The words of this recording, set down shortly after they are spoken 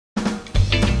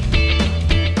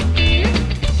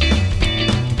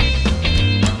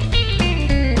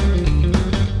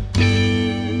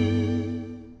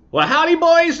Well, howdy,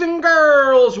 boys and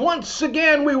girls. Once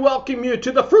again, we welcome you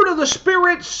to the Fruit of the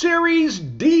Spirit series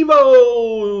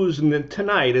Devos. And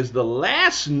tonight is the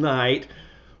last night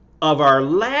of our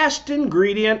last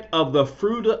ingredient of the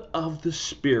Fruit of the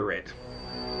Spirit.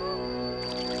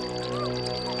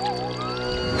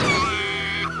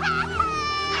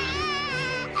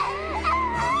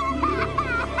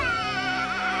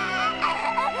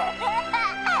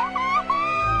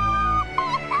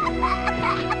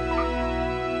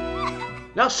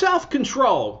 Now,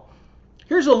 self-control.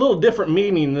 Here's a little different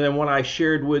meaning than what I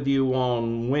shared with you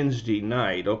on Wednesday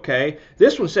night, okay?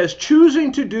 This one says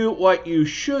choosing to do what you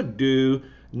should do,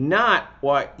 not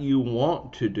what you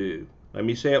want to do. Let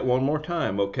me say it one more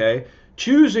time, okay?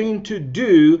 Choosing to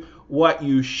do what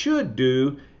you should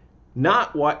do,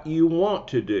 not what you want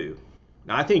to do.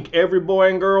 Now, I think every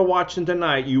boy and girl watching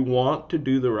tonight, you want to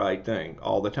do the right thing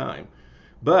all the time.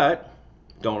 But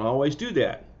don't always do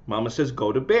that. Mama says,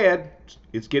 go to bed.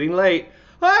 It's getting late.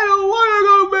 I don't want to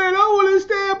go to bed. I want to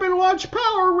stay up and watch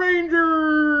Power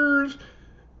Rangers.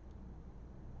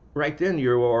 Right then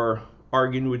you are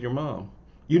arguing with your mom.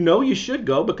 You know you should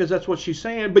go because that's what she's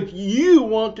saying, but you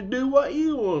want to do what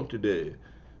you want to do,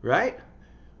 right?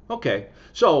 Okay,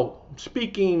 so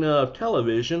speaking of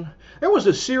television, there was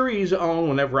a series on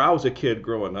whenever I was a kid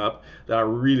growing up that I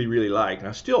really liked. And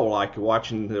I still like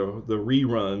watching the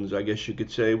reruns, I guess you could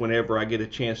say, whenever I get a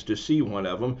chance to see one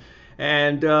of them.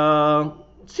 And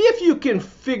see if you can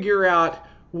figure out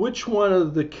which one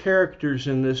of the characters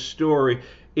in this story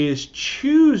is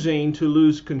choosing to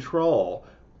lose control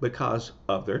because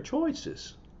of their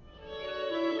choices.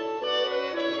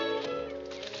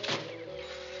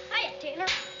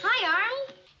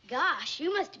 Gosh,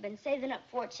 you must have been saving up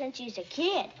for it since you was a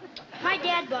kid. My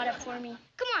dad bought it for me.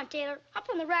 Come on, Taylor. Hop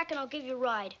on the rack and I'll give you a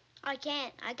ride. I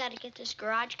can't. I gotta get this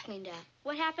garage cleaned up.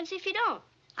 What happens if you don't?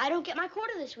 I don't get my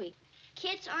quota this week.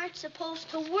 Kids aren't supposed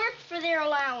to work for their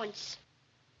allowance.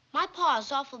 My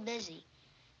pa's awful busy.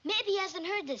 Maybe he hasn't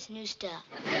heard this new stuff.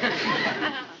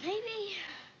 Maybe.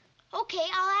 Okay,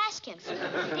 I'll ask him.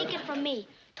 Take it from me.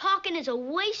 Talking is a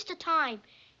waste of time.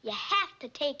 You have to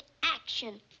take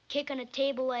action. Kicking a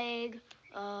table leg,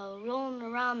 rolling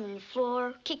around on the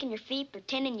floor, kicking your feet,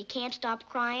 pretending you can't stop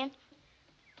crying.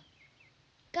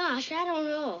 Gosh, I don't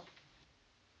know.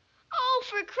 Oh,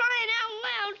 for crying out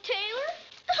loud, Taylor.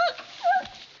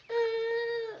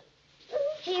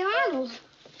 Hey, Arnold.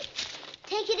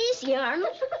 Take it easy,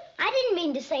 Arnold. I didn't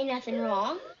mean to say nothing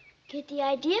wrong. Get the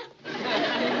idea?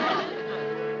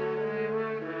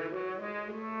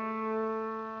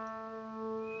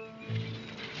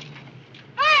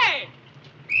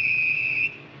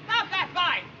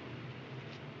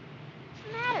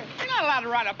 To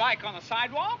ride a bike on the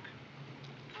sidewalk.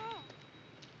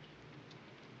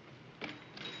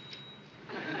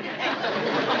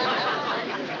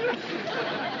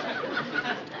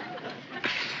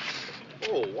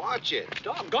 Oh, watch it.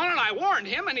 Doggone it, I warned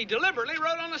him, and he deliberately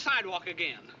rode on the sidewalk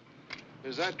again.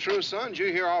 Is that true, son? Did you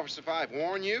hear Officer Fife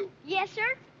warn you? Yes,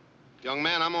 sir. Young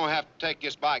man, I'm gonna have to take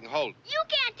this bike and hold it. You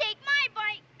can't take my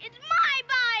bike. It's my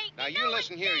bike. Now, you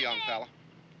listen here, young fella.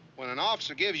 When an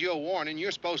officer gives you a warning,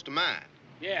 you're supposed to mind.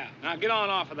 Yeah, now get on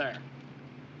off of there.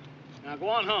 Now go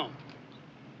on home.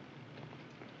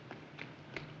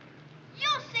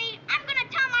 You'll see. I'm gonna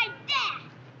tell my dad.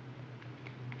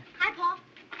 Hi, Pa.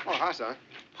 Oh, hi, son.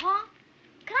 Pa,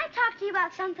 can I talk to you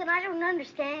about something I don't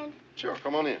understand? Sure,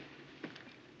 come on in.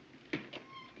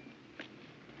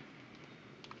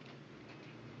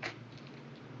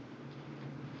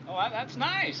 Oh, that's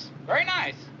nice. Very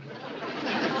nice.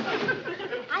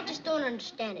 I just don't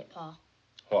understand it, Pa.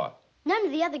 What? None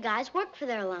of the other guys work for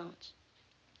their allowance.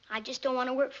 I just don't want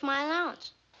to work for my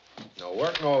allowance. No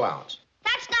work, no allowance.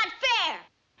 That's not fair!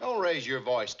 Don't raise your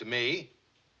voice to me.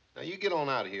 Now, you get on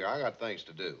out of here. I got things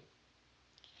to do.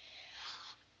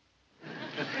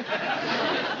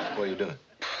 What are you doing?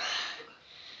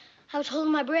 I was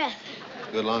holding my breath.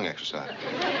 Good lung exercise.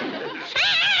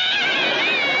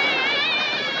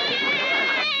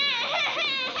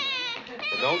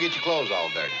 But don't get your clothes all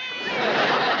dirty.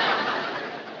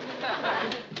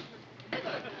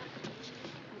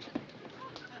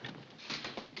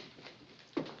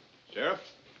 Sheriff?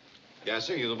 Yes,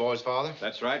 sir. You the boy's father?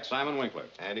 That's right, Simon Winkler.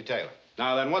 Andy Taylor.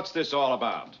 Now then, what's this all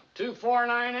about?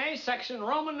 249A, section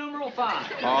Roman numeral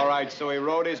 5. All right, so he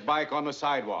rode his bike on the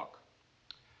sidewalk.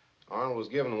 Arnold was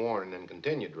given a warning and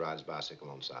continued to ride his bicycle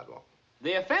on the sidewalk.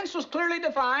 The offense was clearly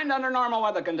defined under normal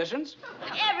weather conditions.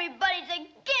 Everybody's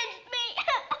against me.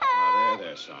 Oh,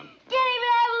 there, son. Can't even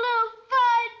have a little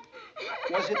fun.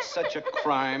 Was it such a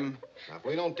crime? Now, if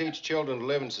we don't teach children to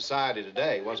live in society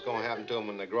today, what's going to happen to them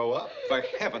when they grow up? For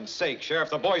heaven's sake, Sheriff,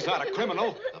 the boy's not a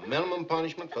criminal. The minimum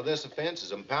punishment for this offense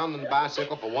is impounding the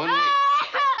bicycle for 1 week.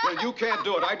 Well, you can't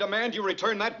do it. I demand you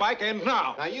return that bike, and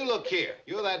now. Now, you look here.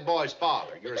 You're that boy's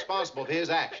father. You're responsible for his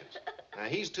actions. Now,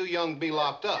 he's too young to be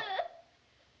locked up.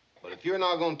 But if you're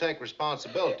not going to take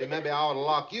responsibility, maybe I ought to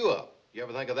lock you up. You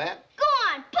ever think of that? Go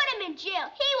on, put him in jail.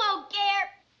 He won't care.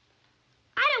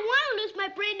 I don't want to lose my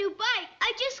brand new bike.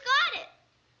 I just got it.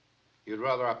 You'd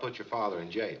rather I put your father in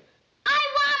jail. I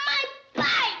want my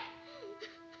bike.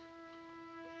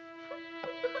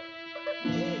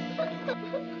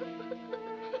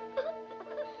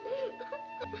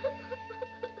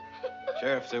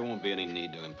 Sheriff, there won't be any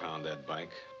need to impound that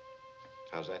bike.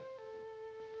 How's that?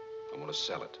 I'm going to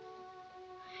sell it.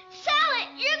 Sell it?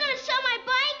 You're going to sell my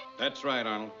bike? That's right,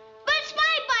 Arnold. But it's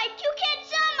my bike. You can't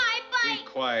sell my Be bike.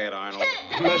 quiet, Arnold.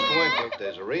 Mr. Winkler,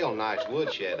 there's a real nice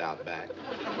woodshed out back.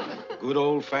 Good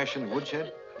old-fashioned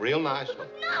woodshed? Real nice one.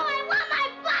 No, I want my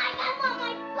bike. I want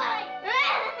my bike.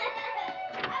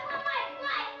 I want my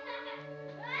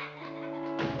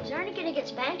bike. Is Ernie going to get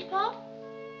spanked, Paul?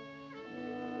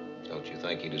 Don't you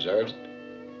think he deserves it?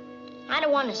 I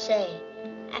don't want to say.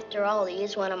 After all, he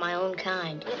is one of my own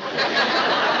kind.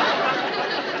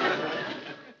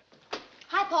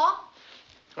 Hi, Paul.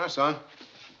 Hi, son.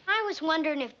 I was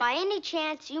wondering if by any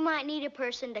chance you might need a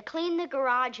person to clean the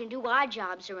garage and do odd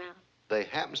jobs around. There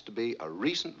happens to be a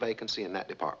recent vacancy in that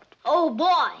department. Oh,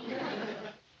 boy.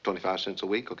 25 cents a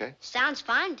week, okay? Sounds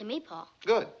fine to me, Paul.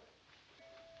 Good.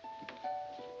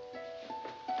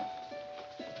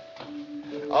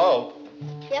 Oh,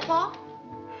 Yeah, Paul?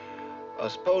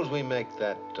 suppose we make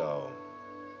that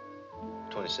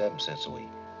 27 cents a week.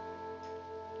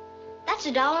 That's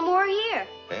 $1 more a year.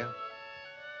 Yeah?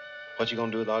 What you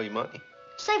gonna do with all your money?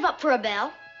 Save up for a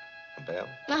bell. A bell?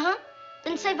 Uh-huh.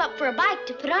 Then save up for a bike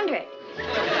to put under it.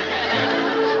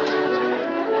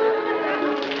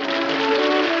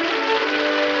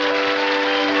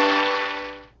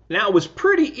 Now, it was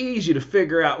pretty easy to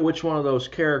figure out which one of those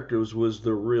characters was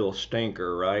the real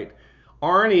stinker, right?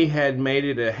 Arnie had made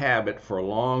it a habit for a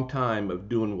long time of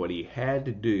doing what he had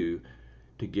to do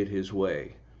to get his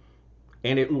way.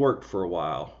 And it worked for a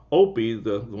while. Opie,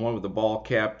 the one with the ball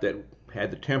cap that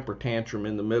had the temper tantrum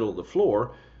in the middle of the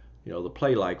floor, you know, the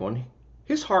play-like one,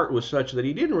 his heart was such that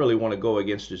he didn't really want to go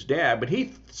against his dad, but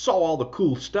he saw all the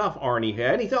cool stuff Arnie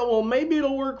had, and he thought, well, maybe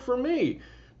it'll work for me.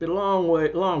 But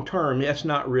long term, that's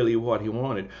not really what he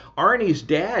wanted. Arnie's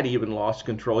dad even lost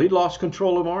control. He lost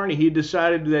control of Arnie. He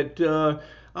decided that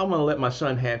I'm going to let my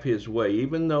son have his way,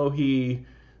 even though he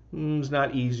is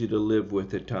not easy to live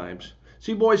with at times.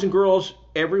 See, boys and girls,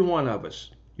 every one of us,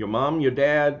 your mom, your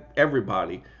dad,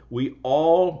 everybody, we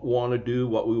all want to do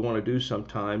what we want to do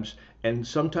sometimes, and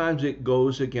sometimes it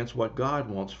goes against what God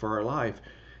wants for our life.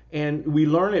 And we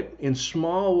learn it in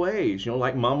small ways, you know,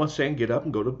 like Mama saying, get up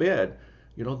and go to bed.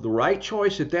 You know, the right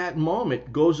choice at that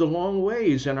moment goes a long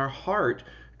ways in our heart,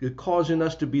 causing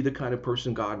us to be the kind of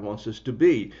person God wants us to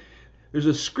be. There's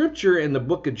a scripture in the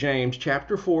book of James,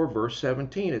 chapter 4, verse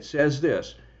 17. It says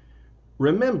this,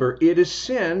 remember, it is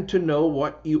sin to know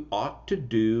what you ought to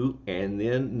do and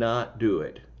then not do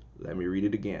it. Let me read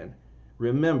it again.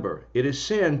 Remember, it is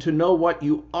sin to know what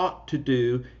you ought to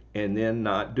do and then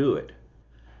not do it.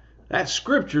 That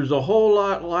scripture is a whole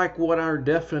lot like what our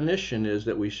definition is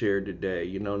that we shared today.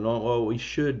 You know what we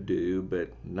should do, but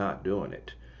not doing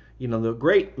it. You know, the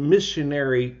great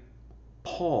missionary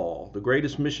Paul, the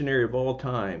greatest missionary of all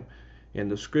time in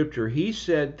the scripture, he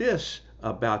said this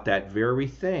about that very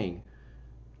thing.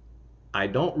 I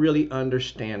don't really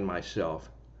understand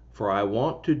myself, for I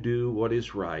want to do what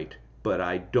is right, but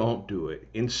I don't do it.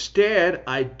 Instead,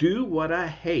 I do what I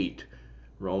hate.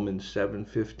 Romans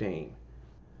 7:15.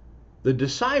 The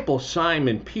disciple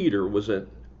Simon Peter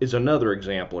is another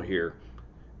example here.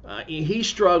 He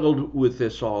struggled with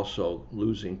this also,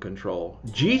 losing control.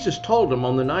 Jesus told him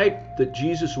on the night that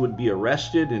Jesus would be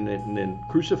arrested and then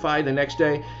crucified the next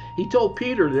day, he told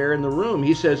Peter there in the room,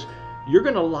 he says, you're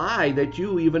going to lie that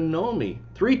you even know me.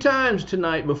 3 times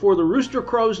tonight before the rooster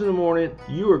crows in the morning,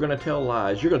 you are going to tell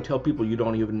lies. You're going to tell people you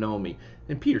don't even know me.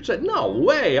 And Peter said, no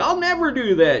way, I'll never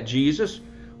do that, Jesus.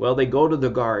 Well, they go to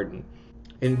the garden.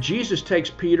 And Jesus takes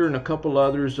Peter and a couple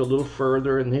others a little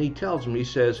further, and then he tells them, he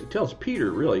tells Peter,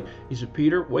 really, he said,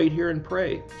 Peter, wait here and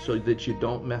pray so that you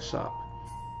don't mess up.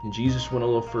 And Jesus went a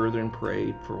little further and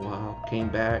prayed for a while, came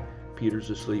back, Peter's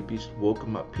asleep. He woke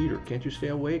him up. Peter, can't you stay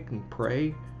awake and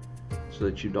pray so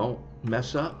that you don't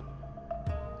mess up?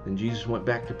 Then Jesus went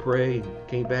back to pray,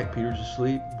 came back, Peter's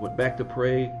asleep, went back to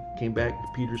pray, came back,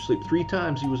 Peter's asleep. 3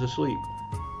 times he was asleep.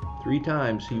 3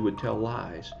 times he would tell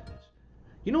lies.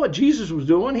 You know what Jesus was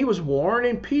doing? He was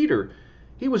warning Peter.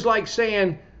 He was like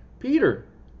saying, Peter,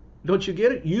 don't you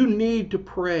get it? You need to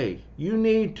pray. You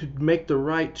need to make the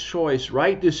right choice,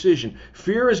 right decision.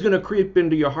 Fear is going to creep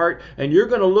into your heart, and you're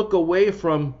going to look away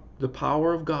from the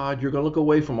power of God. You're going to look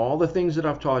away from all the things that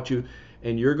I've taught you,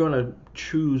 and you're going to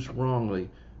choose wrongly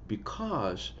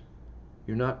because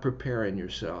you're not preparing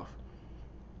yourself.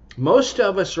 Most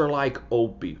of us are like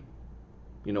Opie,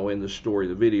 in the story,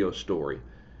 the video story.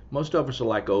 Most of us are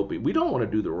like Opie. We don't want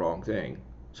to do the wrong thing.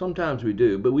 Sometimes we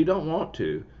do, but we don't want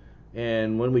to.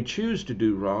 And when we choose to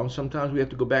do wrong, sometimes we have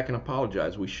to go back and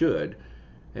apologize. We should.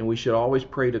 And we should always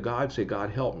pray to God, say,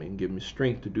 God, help me and give me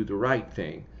strength to do the right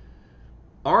thing.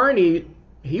 Arnie,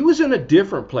 he was in a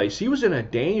different place. He was in a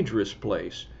dangerous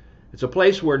place. It's a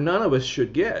place where none of us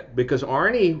should get, because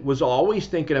Arnie was always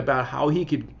thinking about how he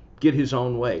could get his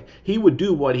own way. He would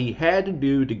do what he had to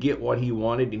do to get what he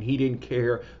wanted, and he didn't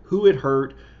care who it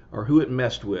hurt or who it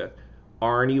messed with.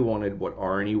 Arnie wanted what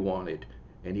Arnie wanted,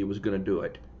 and he was going to do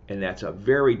it. And that's a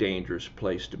very dangerous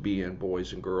place to be in,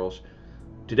 boys and girls.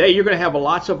 Today you're going to have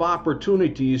lots of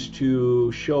opportunities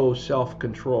to show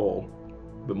self-control.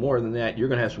 But more than that, you're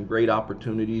going to have some great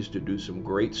opportunities to do some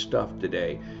great stuff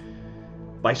today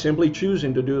by simply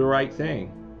choosing to do the right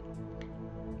thing.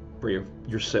 For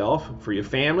yourself, for your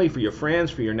family, for your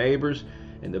friends, for your neighbors.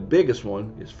 And the biggest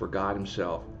one is for God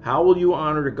himself. How will you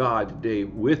honor God today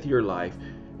with your life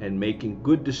and making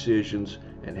good decisions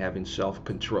and having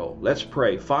self-control? Let's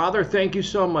pray. Father, thank you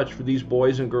so much for these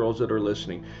boys and girls that are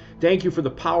listening. Thank you for the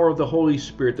power of the Holy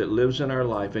Spirit that lives in our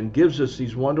life and gives us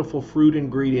these wonderful fruit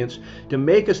ingredients to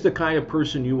make us the kind of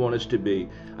person you want us to be.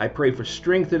 I pray for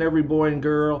strength in every boy and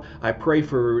girl. I pray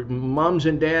for moms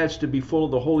and dads to be full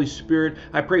of the Holy Spirit.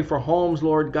 I pray for homes,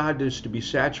 Lord God, just to be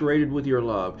saturated with your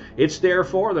love. It's there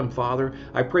for them, Father.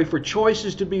 I pray for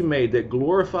choices to be made that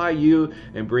glorify you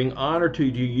and bring honor to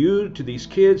you, to these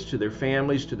kids, to their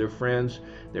families, to their friends,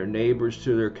 their neighbors,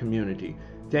 to their community.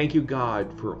 Thank you,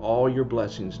 God, for all your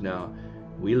blessings now.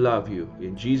 We love you.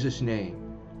 In Jesus'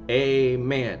 name,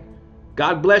 amen.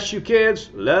 God bless you, kids.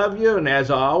 Love you. And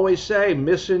as I always say,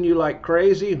 missing you like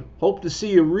crazy. Hope to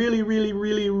see you really, really,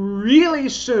 really, really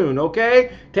soon,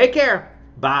 okay? Take care.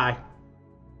 Bye.